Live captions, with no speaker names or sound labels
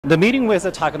The meeting with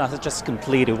the Taikonauts is just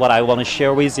completed. What I want to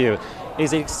share with you is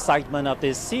the excitement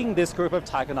of seeing this group of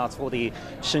Taikonauts for the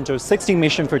Shenzhou-16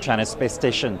 mission for China's space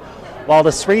station. While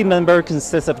the three members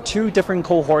consist of two different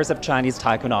cohorts of Chinese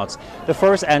Taikonauts. The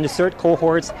first and the third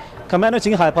cohorts, Commander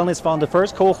Jing Haipeng is from the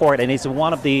first cohort and is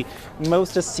one of the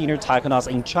most senior Taikonauts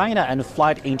in China and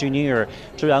flight engineer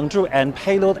to Yangzhu and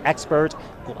payload expert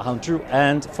Haichao.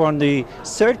 And from the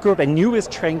third group, a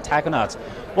newest trained Taikonauts.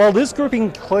 While this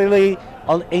grouping clearly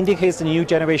indicates the new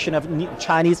generation of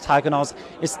Chinese Taikonauts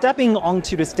is stepping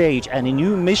onto the stage and the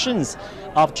new missions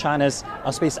of China's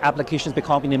space applications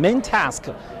becoming the main task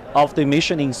of the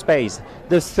mission in space.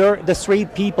 The three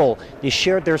people, they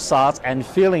shared their thoughts and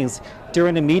feelings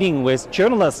during the meeting with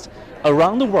journalists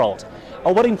around the world.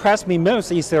 What impressed me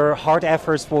most is their hard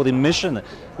efforts for the mission.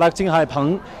 Like Jing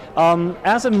Haipeng,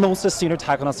 as the most senior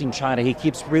Taikonauts in China, he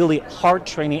keeps really hard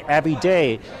training every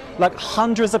day, like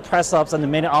hundreds of press-ups and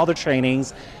many other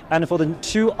trainings. And for the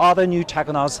two other new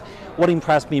Taikonauts, what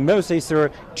impressed me most is their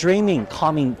dreaming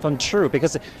coming from true,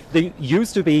 because they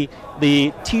used to be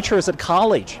the teachers at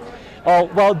college.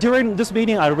 Well, during this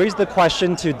meeting, I raised the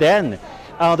question to them.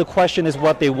 The question is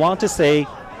what they want to say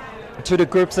to the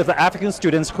groups of the African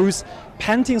students whose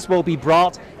paintings will be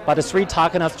brought by the three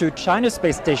Taikonauts to China's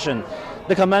space station.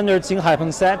 The commander Jing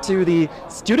Haipeng said to the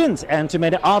students and to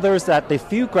many others that they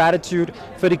feel gratitude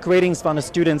for the greetings from the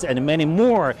students and many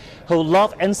more who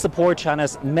love and support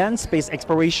China's manned space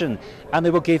exploration, and they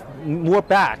will give more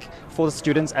back for the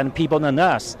students and people than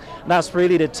us. That's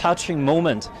really the touching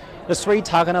moment. The three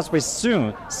Taikonauts will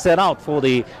soon set out for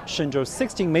the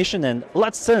Shenzhou-16 mission, and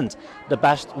let's send the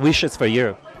best wishes for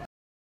you.